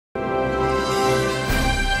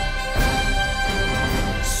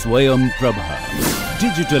Swayam Prabha.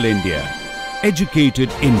 Digital India. Educated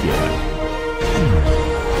India.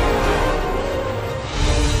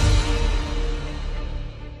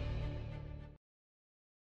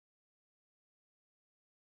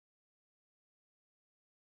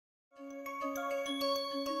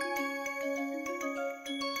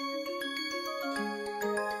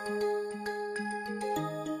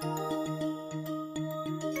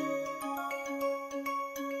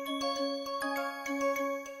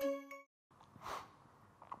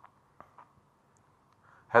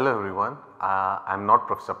 Hello everyone, I am not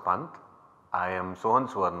Professor Pant, I am Sohan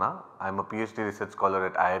Suvarna, I am a PhD research scholar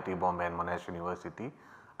at IIT Bombay and Monash University.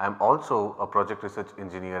 I am also a project research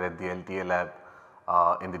engineer at the LTA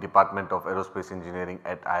lab in the Department of Aerospace Engineering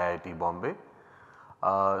at IIT Bombay.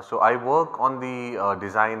 So I work on the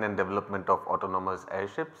design and development of autonomous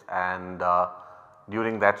airships, and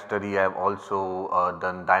during that study I have also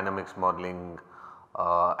done dynamics modeling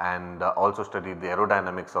and also studied the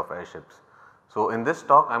aerodynamics of airships. So in this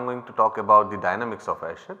talk I am going to talk about the dynamics of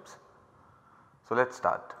airships. So let us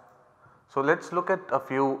start. So let us look at a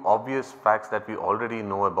few obvious facts that we already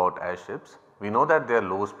know about airships. We know that they are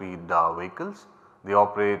low speed vehicles. They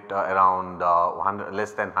operate around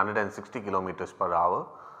less than 160 kilometers per hour,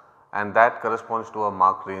 and that corresponds to a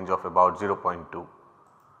Mach range of about 0.2.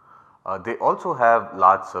 They also have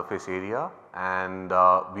large surface area, and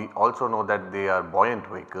we also know that they are buoyant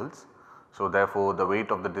vehicles. So therefore, the weight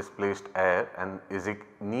of the displaced air is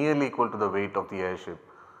nearly equal to the weight of the airship.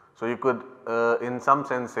 So you could in some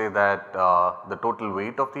sense say that the total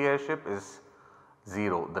weight of the airship is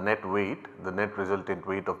 0. The net weight, the net resultant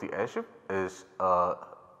weight of the airship is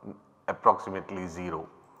approximately 0.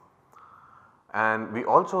 And we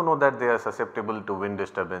also know that they are susceptible to wind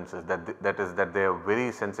disturbances, that is that they are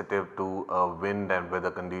very sensitive to wind and weather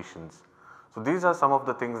conditions. So these are some of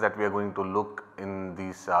the things that we are going to look in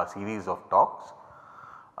these series of talks.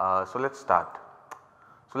 So let us start.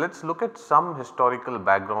 So let us look at some historical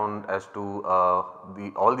background as to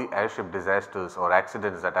all the airship disasters or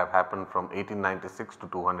accidents that have happened from 1896 to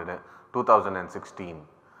 2016.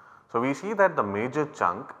 So we see that the major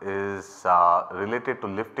chunk is related to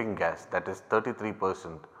lifting gas, that is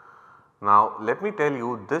 33%. Now let me tell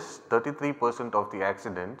you, this 33% of the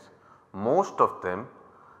accidents, most of them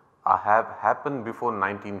have happened before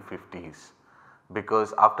 1950s,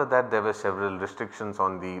 because after that there were several restrictions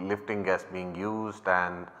on the lifting gas being used,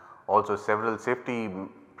 and also several safety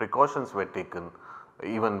precautions were taken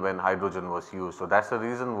even when hydrogen was used. So that is the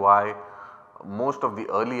reason why most of the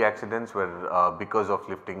early accidents were because of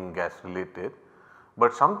lifting gas related.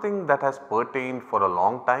 But something that has pertained for a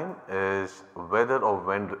long time is weather or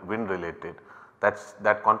wind related.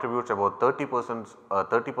 That contributes about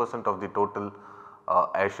 30% of the total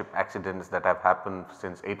airship accidents that have happened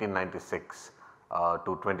since 1896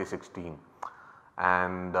 to 2016,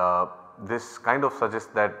 and this kind of suggests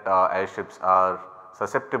that airships are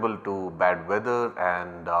susceptible to bad weather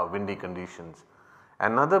and windy conditions.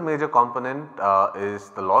 Another major component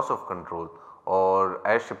is the loss of control or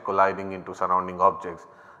airship colliding into surrounding objects.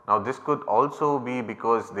 Now this could also be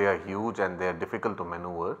because they are huge and they are difficult to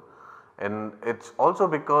maneuver, and it is also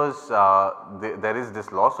because there is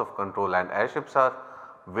this loss of control, and airships are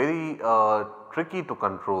very tricky to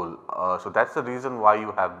control. So that is the reason why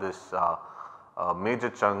you have this major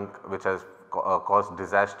chunk which has caused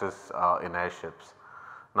disasters in airships.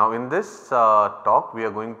 Now in this talk we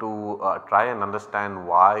are going to try and understand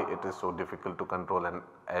why it is so difficult to control an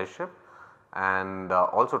airship, and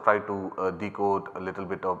also try to decode a little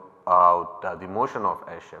bit about the motion of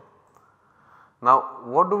airship. Now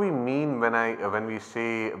what do we mean when we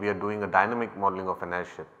say we are doing a dynamic modeling of an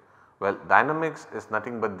airship? Well, dynamics is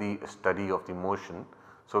nothing but the study of the motion.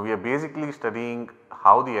 So we are basically studying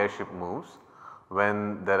how the airship moves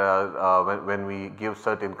when there are when we give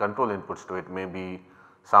certain control inputs to it, maybe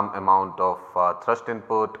some amount of thrust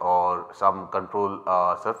input or some control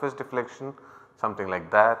surface deflection, something like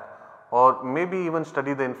that, or maybe even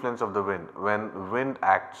study the influence of the wind. When wind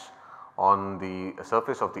acts on the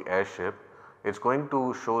surface of the airship, it is going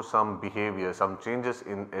to show some behavior, some changes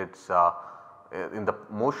in its in the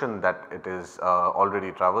motion that it is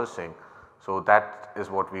already traversing. So that is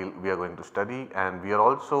what we are going to study, and we are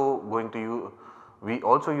also going to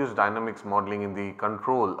use dynamics modeling in the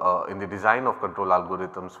control in the design of control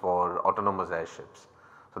algorithms for autonomous airships.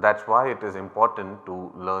 So that is why it is important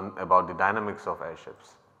to learn about the dynamics of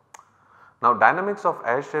airships. Now dynamics of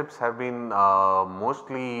airships have been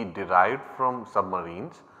mostly derived from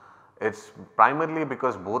submarines. It is primarily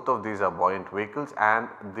because both of these are buoyant vehicles and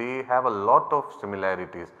they have a lot of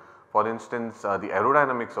similarities. For instance, the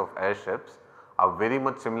aerodynamics of airships are very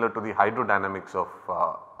much similar to the hydrodynamics of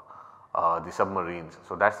the submarines.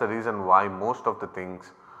 So, that is the reason why most of the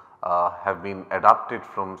things have been adapted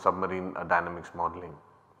from submarine dynamics modeling.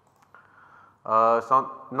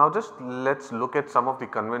 So, now just let us look at some of the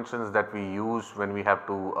conventions that we use when we have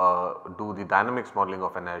to do the dynamics modeling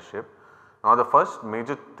of an airship. Now, the first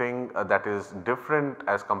major thing that is different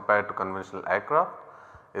as compared to conventional aircraft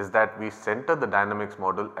is that we center the dynamics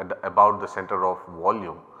model at about the center of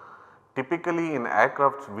volume. Typically in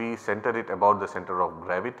aircrafts we center it about the center of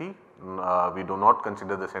gravity, we do not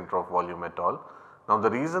consider the center of volume at all. Now, the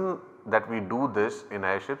reason that we do this in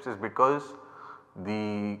airships is because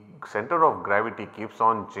the center of gravity keeps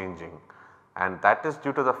on changing, and that is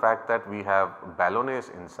due to the fact that we have ballonets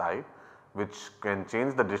inside which can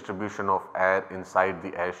change the distribution of air inside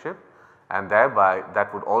the airship, and thereby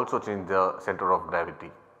that would also change the center of gravity.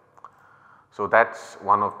 So, that is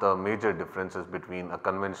one of the major differences between a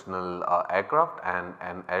conventional aircraft and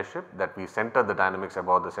an airship, that we center the dynamics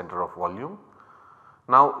about the center of volume.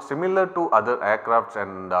 Now, similar to other aircrafts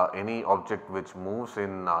and any object which moves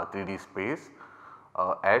in 3D space,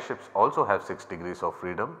 airships also have 6 degrees of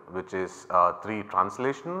freedom, which is 3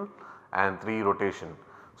 translation and 3 rotation.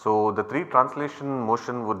 So, the 3 translation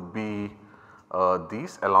motion would be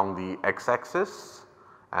these along the x axis,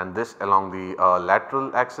 and this along the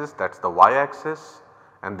lateral axis, that is the y axis,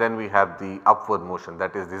 and then we have the upward motion,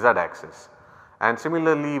 that is the z axis. And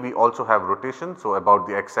similarly we also have rotation. So, about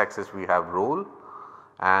the x axis we have roll,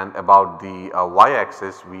 and about the y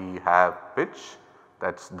axis we have pitch,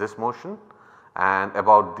 that is this motion, and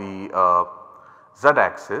about the z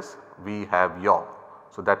axis we have yaw.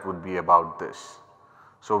 So, that would be about this.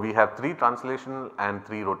 So, we have 3 translational and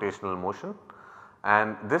 3 rotational motion,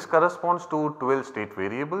 and this corresponds to 12 state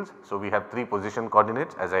variables. So, we have 3 position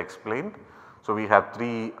coordinates as I explained. So, we have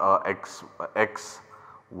 3 x,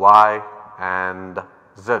 y and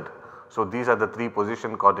z. So, these are the 3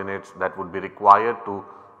 position coordinates that would be required to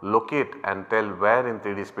locate and tell where in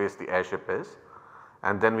 3D space the airship is.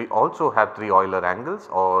 And then we also have 3 Euler angles,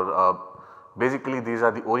 or basically these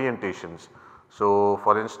are the orientations. So,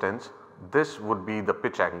 for instance, this would be the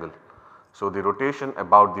pitch angle. So, the rotation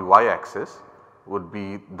about the y axis would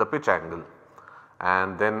be the pitch angle,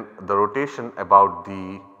 and then the rotation about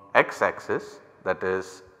the x axis, that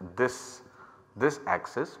is this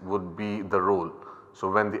axis, would be the roll.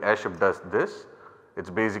 So, when the airship does this, it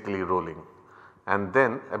is basically rolling, and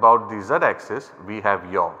then about the z axis we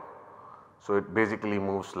have yaw. So, it basically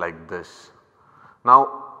moves like this.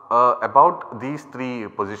 Now, about these 3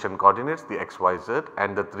 position coordinates, the x, y, z,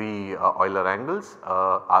 and the 3 Euler angles,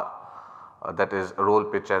 that is roll,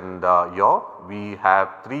 pitch and yaw, we have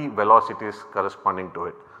 3 velocities corresponding to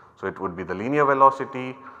it. So, it would be the linear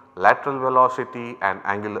velocity, lateral velocity and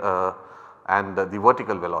angular and the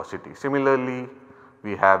vertical velocity. Similarly,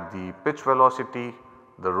 we have the pitch velocity,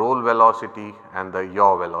 the roll velocity and the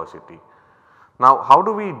yaw velocity. Now, how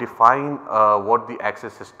do we define what the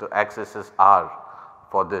axes are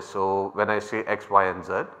for this? So, when I say x, y and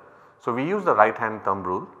z, so we use the right hand thumb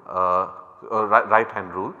rule, right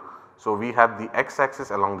hand rule. So, we have the x axis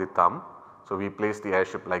along the thumb. So, we place the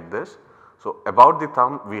airship like this. So, about the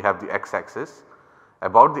thumb we have the x axis,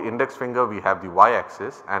 about the index finger we have the y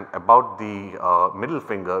axis, and about the middle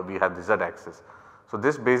finger we have the z axis. So,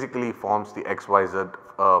 this basically forms the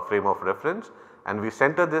XYZ frame of reference, and we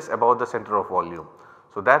center this about the center of volume.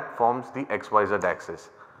 So, that forms the XYZ axis.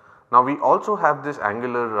 Now, we also have this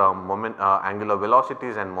angular angular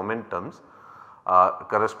velocities and momentums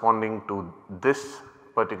corresponding to this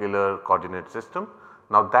particular coordinate system.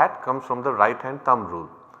 Now, that comes from the right hand thumb rule.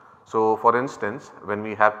 So, for instance, when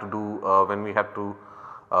we have to do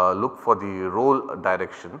look for the roll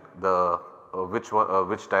direction, the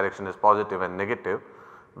which direction is positive and negative,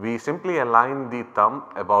 we simply align the thumb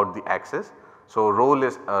about the axis. So, roll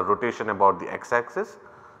is rotation about the x axis.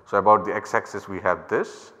 So, about the x axis we have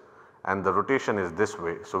this, and the rotation is this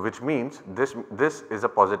way. So, which means this is a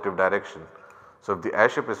positive direction. So, if the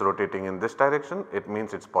airship is rotating in this direction, it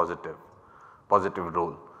means it is positive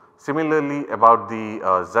roll. Similarly, about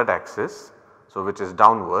the z axis, so which is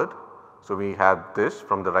downward. So, we have this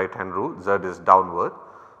from the right hand rule, z is downward.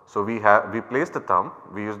 So, we place the thumb,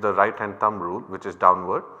 we use the right hand thumb rule which is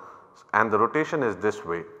downward, and the rotation is this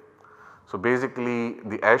way. So, basically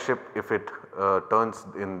the airship, if it turns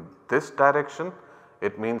in this direction,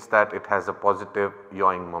 it means that it has a positive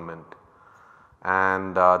yawing moment.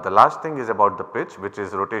 And the last thing is about the pitch, which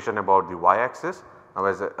is rotation about the y axis. Now,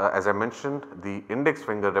 as I mentioned, the index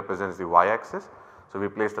finger represents the y axis. So, we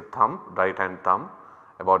place the thumb, right hand thumb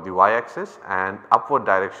about the y axis and upward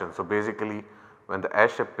direction. So, basically when the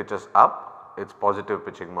airship pitches up, it is positive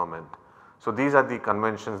pitching moment. So, these are the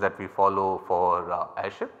conventions that we follow for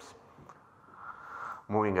airships.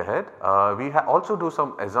 Moving ahead, we also do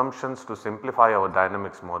some assumptions to simplify our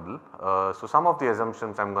dynamics model. So, some of the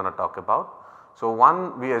assumptions I am going to talk about. So,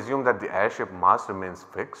 one, we assume that the airship mass remains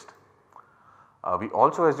fixed. We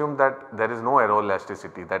also assume that there is no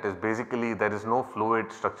aeroelasticity, that is basically there is no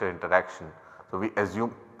fluid structure interaction. So, we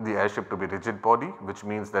assume the airship to be rigid body, which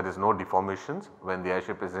means there is no deformations when the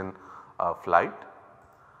airship is in flight.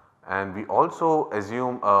 And we also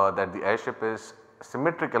assume that the airship is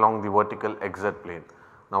symmetric along the vertical xz plane.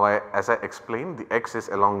 Now, as I explained, the x is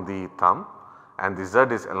along the thumb and the z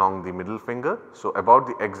is along the middle finger. So, about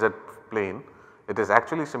the xz plane it is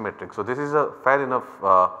actually symmetric. So, this is a fair enough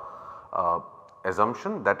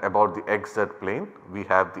assumption that about the xz plane we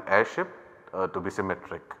have the airship to be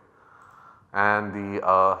symmetric. And the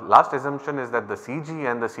last assumption is that the CG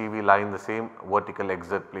and the CV lie in the same vertical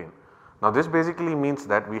xz plane. Now, this basically means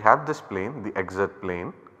that we have this plane, the xz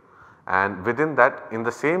plane, and within that in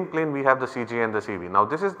the same plane we have the CG and the CV. Now,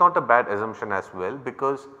 this is not a bad assumption as well,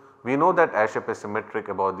 because we know that airship is symmetric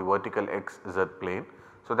about the vertical xz plane.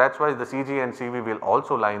 So, that is why the CG and CV will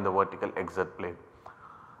also lie in the vertical xz plane.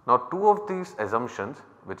 Now, two of these assumptions,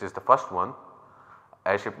 which is the first one,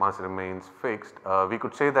 airship mass remains fixed, we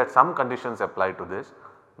could say that some conditions apply to this.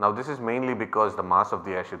 Now, this is mainly because the mass of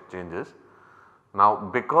the airship changes. Now,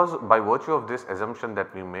 because by virtue of this assumption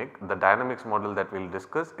that we make, the dynamics model that we will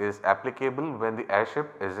discuss is applicable when the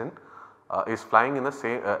airship is flying in the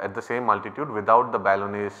same at the same altitude without the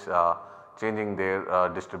ballonets changing their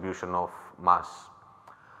distribution of mass.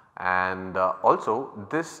 And also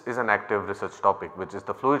this is an active research topic, which is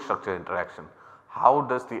the fluid structure interaction. How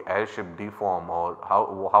does the airship deform, or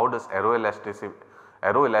how does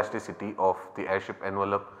aeroelasticity of the airship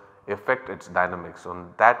envelope affect its dynamics? So,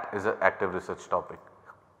 that is an active research topic.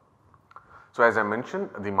 So, as I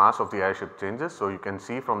mentioned, the mass of the airship changes. So, you can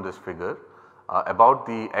see from this figure about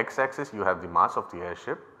the x axis you have the mass of the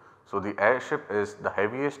airship. So, the airship is the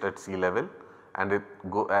heaviest at sea level, and it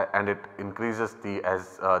increases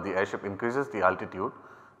as the airship increases the altitude,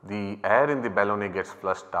 the air in the ballonnet gets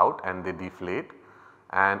flushed out and they deflate,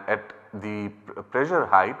 and at the pressure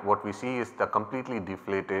height what we see is the completely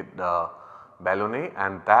deflated ballonnet,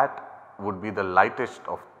 and that would be the lightest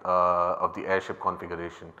of the airship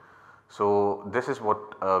configuration. So, this is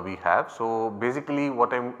what we have. So, basically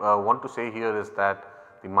what I want to say here is that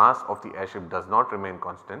the mass of the airship does not remain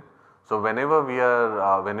constant. So, whenever we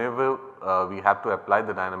have to apply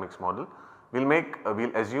the dynamics model, we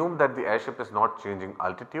will assume that the airship is not changing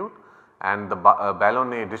altitude and the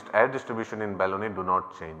ballonnet air distribution in ballonnet do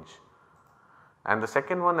not change. And the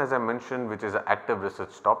second one, as I mentioned, which is an active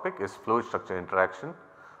research topic, is fluid structure interaction.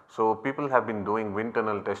 So, people have been doing wind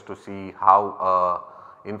tunnel tests to see how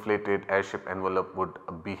inflated airship envelope would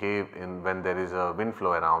behave when there is a wind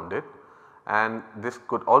flow around it, and this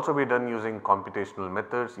could also be done using computational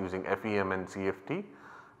methods using FEM and CFT,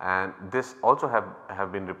 and this also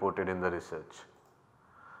have been reported in the research.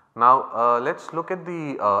 Now, let us look at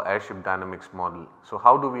the airship dynamics model. So,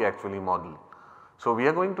 how do we actually model? So, we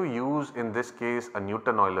are going to use in this case a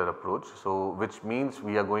Newton-Euler approach. So, which means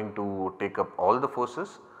we are going to take up all the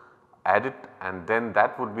forces, add it, and then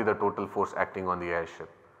that would be the total force acting on the airship.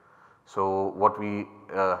 So, what we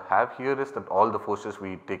have here is that all the forces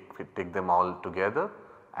we take them all together,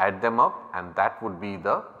 add them up, and that would be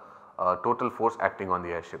the total force acting on the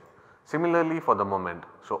airship. Similarly for the moment,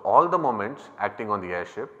 so all the moments acting on the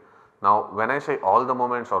airship. Now, when I say all the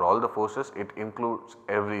moments or all the forces, it includes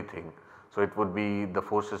everything. So, it would be the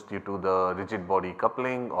forces due to the rigid body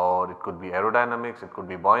coupling, or it could be aerodynamics, it could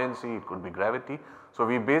be buoyancy, it could be gravity. So,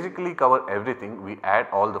 we basically cover everything, we add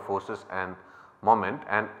all the forces and moment,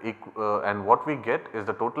 and what we get is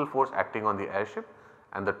the total force acting on the airship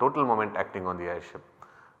and the total moment acting on the airship.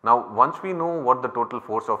 Now, once we know what the total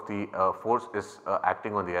force of the force is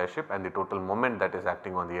acting on the airship and the total moment that is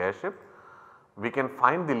acting on the airship, we can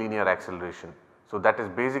find the linear acceleration. So, that is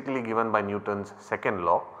basically given by Newton's second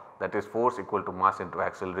law, that is force equal to mass into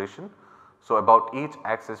acceleration. So, about each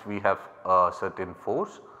axis we have a certain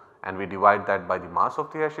force and we divide that by the mass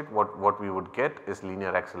of the airship, what we would get is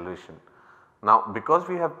linear acceleration. Now, because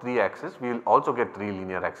we have 3 axes, we will also get 3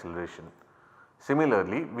 linear acceleration.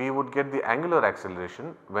 Similarly, we would get the angular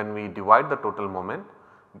acceleration when we divide the total moment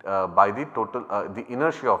by the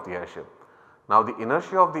inertia of the airship. Now, the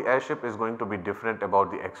inertia of the airship is going to be different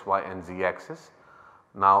about the x, y and z axis.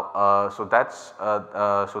 Now, so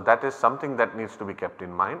that is something that needs to be kept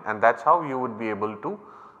in mind, and that is how you would be able to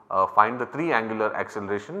find the 3 angular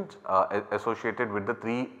accelerations associated with the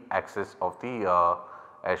 3 axes of the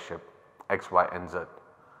airship x, y and z.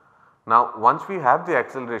 Now, once we have the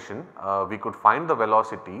acceleration, we could find the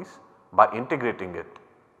velocities by integrating it.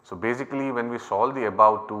 So, basically when we solve the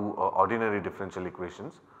above two ordinary differential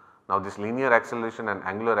equations, now this linear acceleration and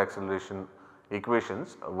angular acceleration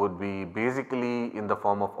equations would be basically in the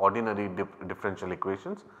form of ordinary differential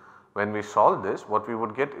equations. When we solve this, what we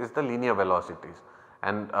would get is the linear velocities,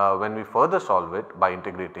 and when we further solve it by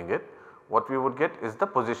integrating it, what we would get is the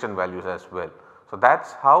position values as well. So, that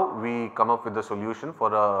is how we come up with the solution for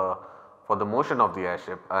the motion of the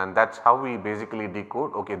airship, and that is how we basically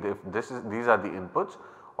decode, okay, if these are the inputs,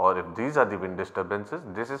 or if these are the wind disturbances,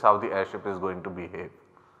 this is how the airship is going to behave.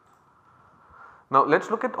 Now, let us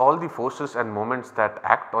look at all the forces and moments that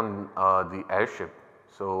act on the airship.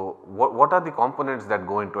 So, what are the components that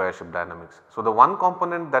go into airship dynamics? So, the one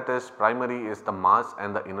component that is primary is the mass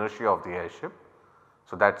and the inertia of the airship.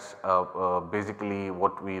 So, that is basically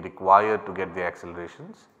what we require to get the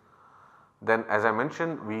accelerations. Then as I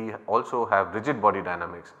mentioned, we also have rigid body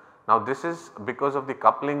dynamics. Now, this is because of the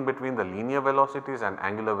coupling between the linear velocities and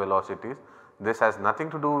angular velocities. This has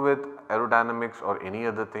nothing to do with aerodynamics or any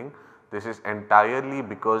other thing. This is entirely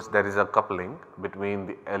because there is a coupling between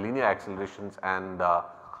the linear accelerations and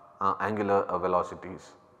angular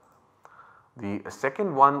velocities. The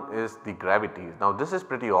second one is the gravity. Now, this is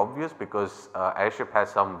pretty obvious because airship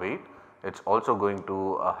has some weight. It is also going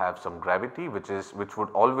to have some gravity, which would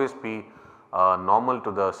always be normal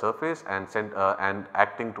to the surface and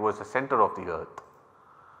acting towards the center of the earth.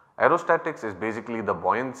 Aerostatics is basically the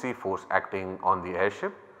buoyancy force acting on the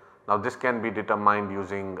airship. Now, this can be determined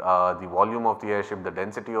using the volume of the airship, the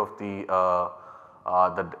density of the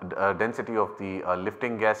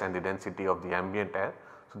lifting gas and the density of the ambient air.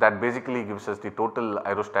 So, that basically gives us the total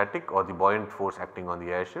aerostatic or the buoyant force acting on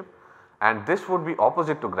the airship, and this would be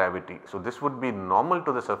opposite to gravity. So, this would be normal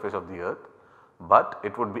to the surface of the earth, but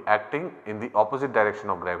it would be acting in the opposite direction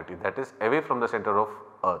of gravity, that is away from the center of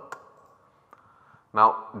earth.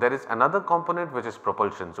 Now, there is another component which is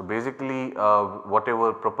propulsion. So, basically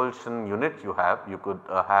whatever propulsion unit you have, you could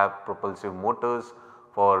have propulsive motors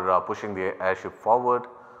for pushing the airship forward,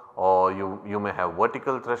 or you may have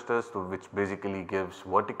vertical thrusters which basically gives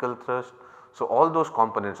vertical thrust. So, all those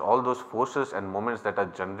components, all those forces and moments that are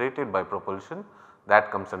generated by propulsion, that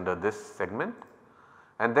comes under this segment.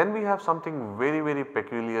 And then we have something very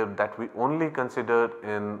peculiar that we only consider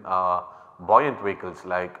in buoyant vehicles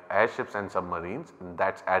like airships and submarines, and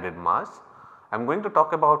that is added mass. I am going to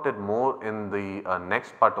talk about it more in the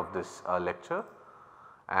next part of this lecture.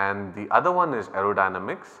 And the other one is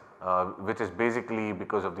aerodynamics, which is basically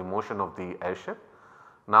because of the motion of the airship.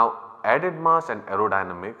 Now, added mass and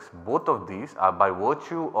aerodynamics, both of these are by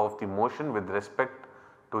virtue of the motion with respect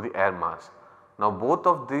to the air mass. Now, both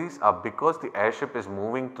of these are because the airship is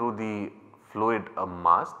moving through the fluid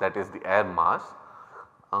mass, that is the air mass.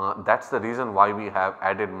 That is the reason why we have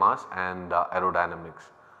added mass and aerodynamics.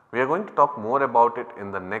 We are going to talk more about it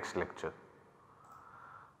in the next lecture.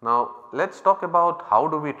 Now, let us talk about how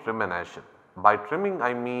do we trim an airship. By trimming,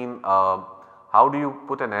 I mean how do you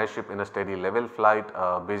put an airship in a steady level flight,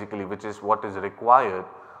 basically, which is what is required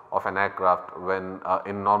of an aircraft when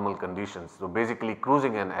in normal conditions. So, basically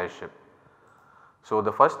cruising an airship. So,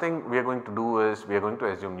 the first thing we are going to do is we are going to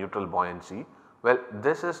assume neutral buoyancy. Well,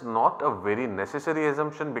 this is not a very necessary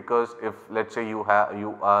assumption, because if let us say you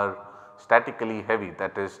are statically heavy,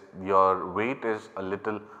 that is your weight is a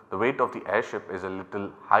little, the weight of the airship is a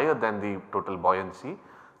little higher than the total buoyancy,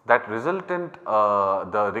 that resultant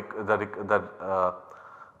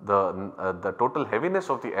the total heaviness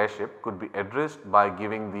of the airship could be addressed by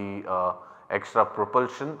giving the extra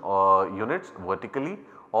propulsion units vertically,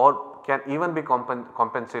 or can even be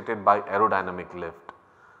compensated by aerodynamic lift.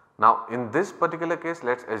 Now, in this particular case,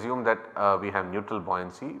 let us assume that we have neutral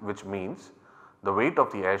buoyancy, which means the weight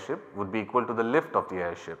of the airship would be equal to the lift of the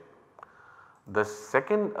airship. The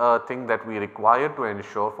second thing that we require to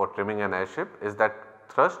ensure for trimming an airship is that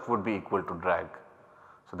thrust would be equal to drag.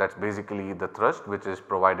 So, that is basically the thrust which is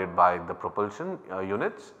provided by the propulsion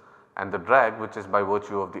units, and the drag which is by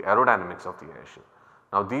virtue of the aerodynamics of the airship.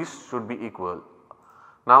 Now, these should be equal.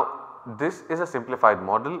 Now, this is a simplified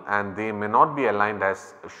model and they may not be aligned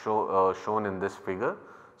as shown in this figure.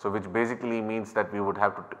 So, which basically means that we would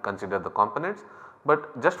have to consider the components,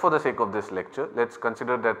 but just for the sake of this lecture, let us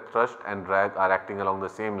consider that thrust and drag are acting along the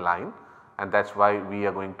same line, and that is why we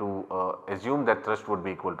are going to assume that thrust would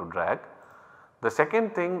be equal to drag. The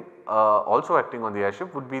second thing also acting on the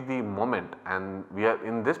airship would be the moment, and we are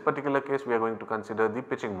in this particular case we are going to consider the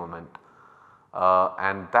pitching moment.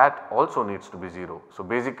 And that also needs to be 0. So,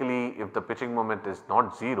 basically if the pitching moment is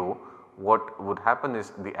not 0, what would happen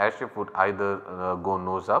is the airship would either go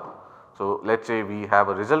nose up. So, let us say we have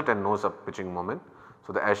a resultant nose up pitching moment.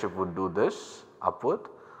 So, the airship would do this upward,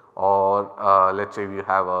 or let us say we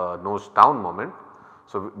have a nose down moment.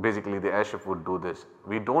 So, basically the airship would do this.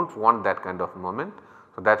 We do not want that kind of moment.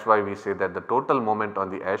 So, that is why we say that the total moment on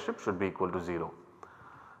the airship should be equal to 0.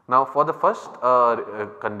 Now, for the first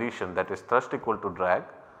condition, that is thrust equal to drag,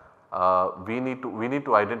 we need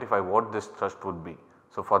to identify what this thrust would be.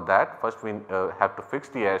 So, for that first we have to fix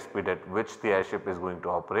the airspeed at which the airship is going to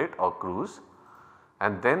operate or cruise,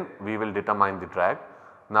 and then we will determine the drag.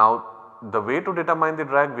 Now, the way to determine the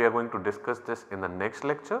drag, we are going to discuss this in the next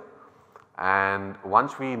lecture, and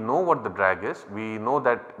once we know what the drag is, we know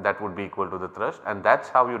that that would be equal to the thrust, and that is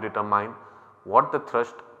how you determine what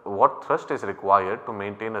thrust is required to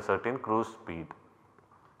maintain a certain cruise speed.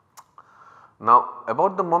 Now,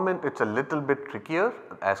 about the moment, it is a little bit trickier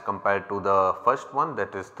as compared to the first one,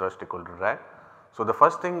 that is thrust equal to drag. So, the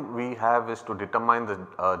first thing we have is to determine the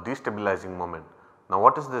destabilizing moment. Now,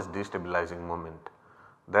 what is this destabilizing moment?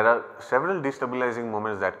 There are several destabilizing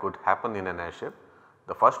moments that could happen in an airship.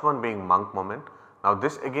 The first one being monk moment. Now,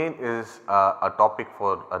 this again is a topic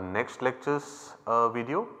for a next lecture's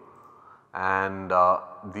video, and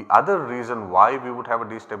the other reason why we would have a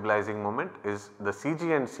destabilizing moment is the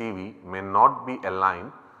CG and CV may not be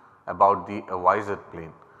aligned about the visor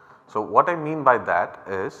plane. So, what I mean by that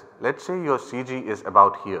is, let us say your CG is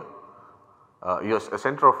about here, your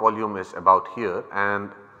center of volume is about here,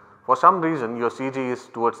 and for some reason your CG is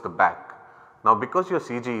towards the back. Now, because your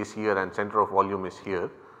CG is here and center of volume is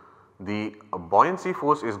here, the buoyancy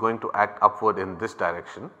force is going to act upward in this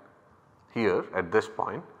direction here at this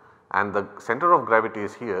point, and the center of gravity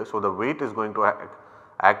is here. So, the weight is going to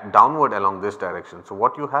act downward along this direction. So,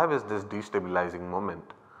 what you have is this destabilizing moment.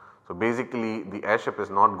 So, basically the airship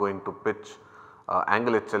is not going to pitch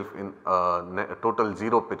angle itself in a total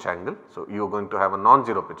 0 pitch angle. So, you are going to have a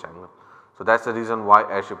non-zero pitch angle. So, that is the reason why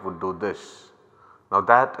airship would do this. Now,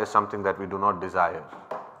 that is something that we do not desire.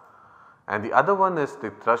 And the other one is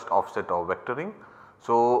the thrust offset or vectoring.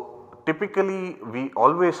 So, typically we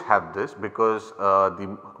always have this because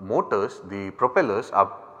the motors, the propellers are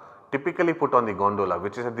typically put on the gondola,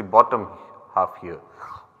 which is at the bottom half here.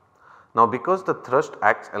 Now, because the thrust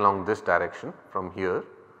acts along this direction from here,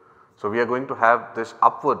 so we are going to have this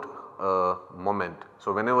upward moment.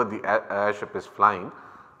 So, whenever the airship is flying,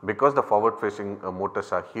 because the forward facing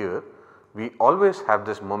motors are here, we always have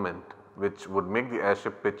this moment which would make the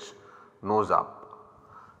airship pitch nose up.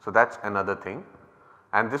 So, that is another thing,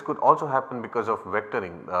 and this could also happen because of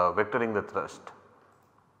vectoring the thrust.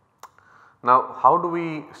 Now, how do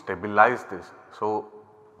we stabilize this? So,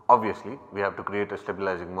 obviously we have to create a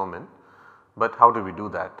stabilizing moment, but how do we do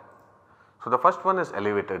that? So, the first one is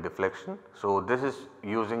elevator deflection. So, this is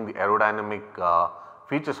using the aerodynamic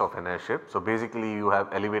features of an airship. So, basically you have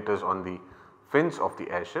elevators on the fins of the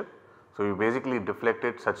airship. So, you basically deflect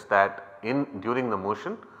it such that during the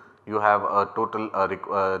motion you have a total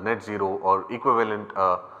net zero or equivalent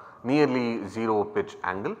nearly 0 pitch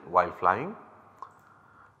angle while flying.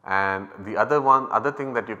 And the other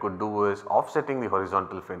thing that you could do is offsetting the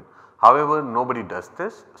horizontal fin. However, nobody does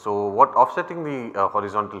this. So, what offsetting the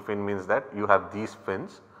horizontal fin means that you have these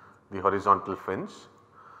fins, the horizontal fins.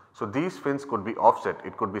 So, these fins could be offset,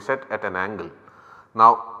 it could be set at an angle.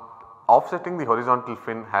 Now, offsetting the horizontal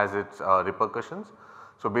fin has its repercussions.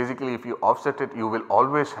 So, basically if you offset it, you will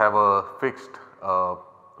always have a fixed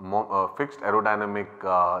aerodynamic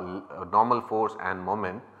normal force and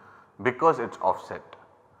moment because it is offset.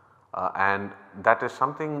 And that is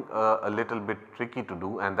something a little bit tricky to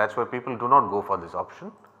do, and that is why people do not go for this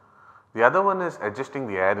option. The other one is adjusting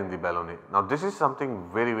the air in the ballonnet. Now, this is something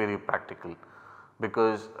very practical,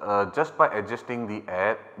 because just by adjusting the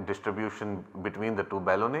air distribution between the two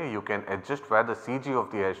ballonnets, you can adjust where the CG of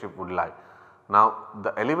the airship would lie. Now,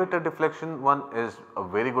 the elevator deflection one is a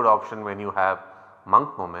very good option when you have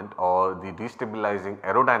monk moment or the destabilizing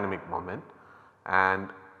aerodynamic moment, and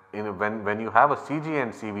when you have a CG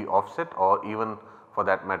and CV offset, or even for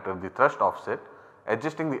that matter the thrust offset,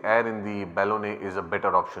 adjusting the air in the ballonnet is a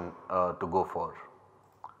better option to go for.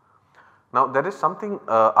 Now, there is something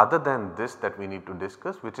other than this that we need to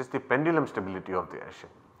discuss, which is the pendulum stability of the airship.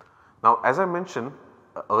 Now, as I mentioned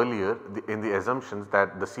earlier in the assumptions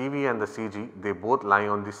that the CV and the CG, they both lie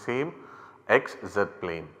on the same XZ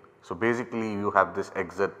plane. So, basically you have this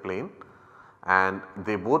XZ plane and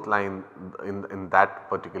they both lie in that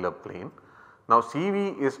particular plane. Now,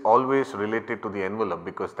 CV is always related to the envelope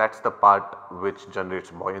because that is the part which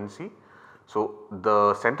generates buoyancy. So,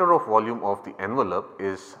 the center of volume of the envelope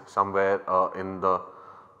is somewhere in the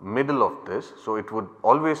middle of this. So, it would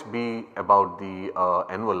always be about the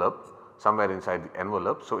envelope, somewhere inside the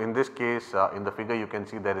envelope. So, in this case in the figure you can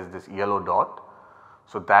see there is this yellow dot.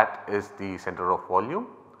 So, that is the center of volume.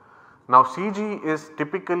 Now CG is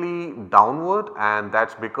typically downward, and that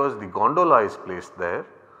is because the gondola is placed there,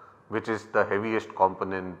 which is the heaviest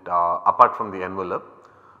component apart from the envelope.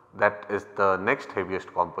 That is the next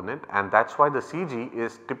heaviest component, and that is why the CG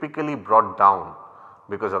is typically brought down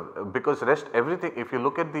because rest everything. If you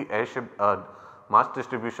look at the airship mass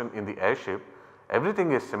distribution in the airship,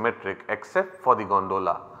 everything is symmetric except for the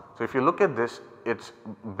gondola. So, if you look at this, it is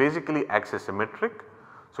basically axis symmetric.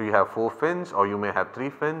 So, you have 4 fins or you may have 3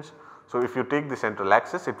 fins. So, if you take the central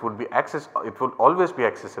axis, it would always be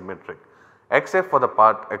axis symmetric except for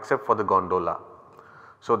the gondola.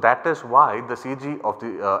 So, that is why the CG of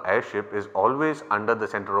the airship is always under the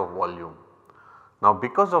center of volume. Now,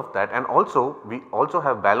 because of that, and also we also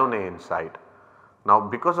have ballonnet inside. Now,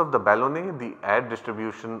 because of the ballonnet, the air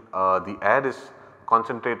distribution, the air is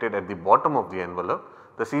concentrated at the bottom of the envelope,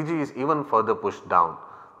 the CG is even further pushed down.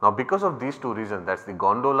 Now, because of these two reasons, that is the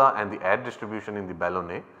gondola and the air distribution in the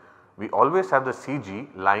ballonnet, we always have the CG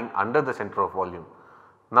lying under the center of volume.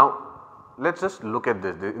 Now, let us just look at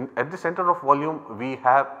this. At the center of volume, we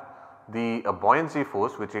have the buoyancy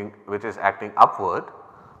force which is acting upward.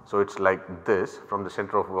 So, it is like this, from the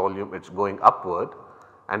center of volume it is going upward,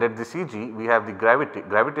 and at the CG we have the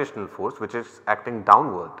gravitational force which is acting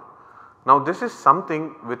downward. Now, this is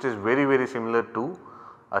something which is very similar to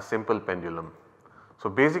a simple pendulum. So,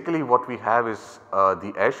 basically what we have is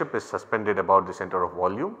the airship is suspended about the center of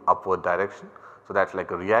volume upward direction. So, that is like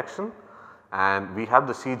a reaction, and we have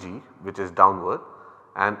the CG which is downward,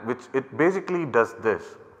 and which it basically does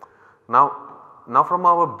this. Now from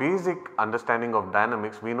our basic understanding of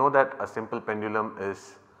dynamics, we know that a simple pendulum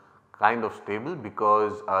is kind of stable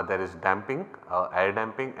because there is damping, air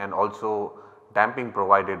damping, and also damping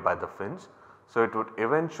provided by the fins. So, it would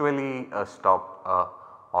eventually stop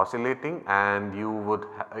oscillating, and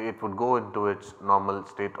it would go into its normal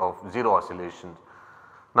state of 0 oscillations.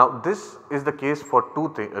 Now, this is the case for two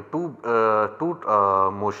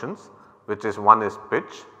motions, which is one is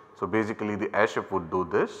pitch. So, basically the airship would do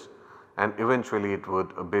this, and eventually it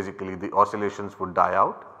would basically the oscillations would die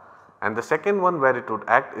out, and the second one where it would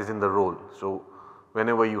act is in the roll. So,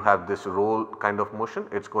 whenever you have this roll kind of motion,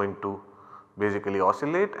 it is going to basically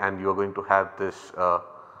oscillate, and you are going to have this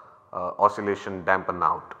oscillation dampen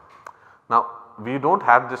out. Now, we do not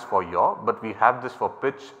have this for yaw, but we have this for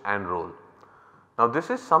pitch and roll. Now, this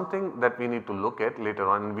is something that we need to look at later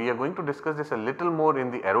on, and we are going to discuss this a little more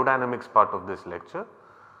in the aerodynamics part of this lecture.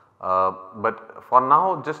 But for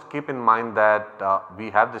now, just keep in mind that we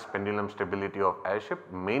have this pendulum stability of airship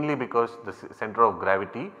mainly because the center of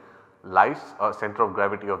gravity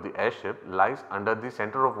of the airship lies under the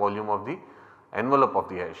center of volume of the envelope of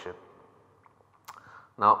the airship.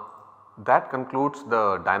 Now, that concludes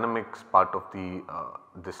the dynamics part of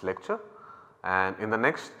this lecture, and in the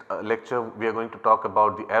next lecture we are going to talk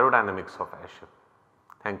about the aerodynamics of airship.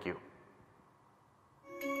 Thank you.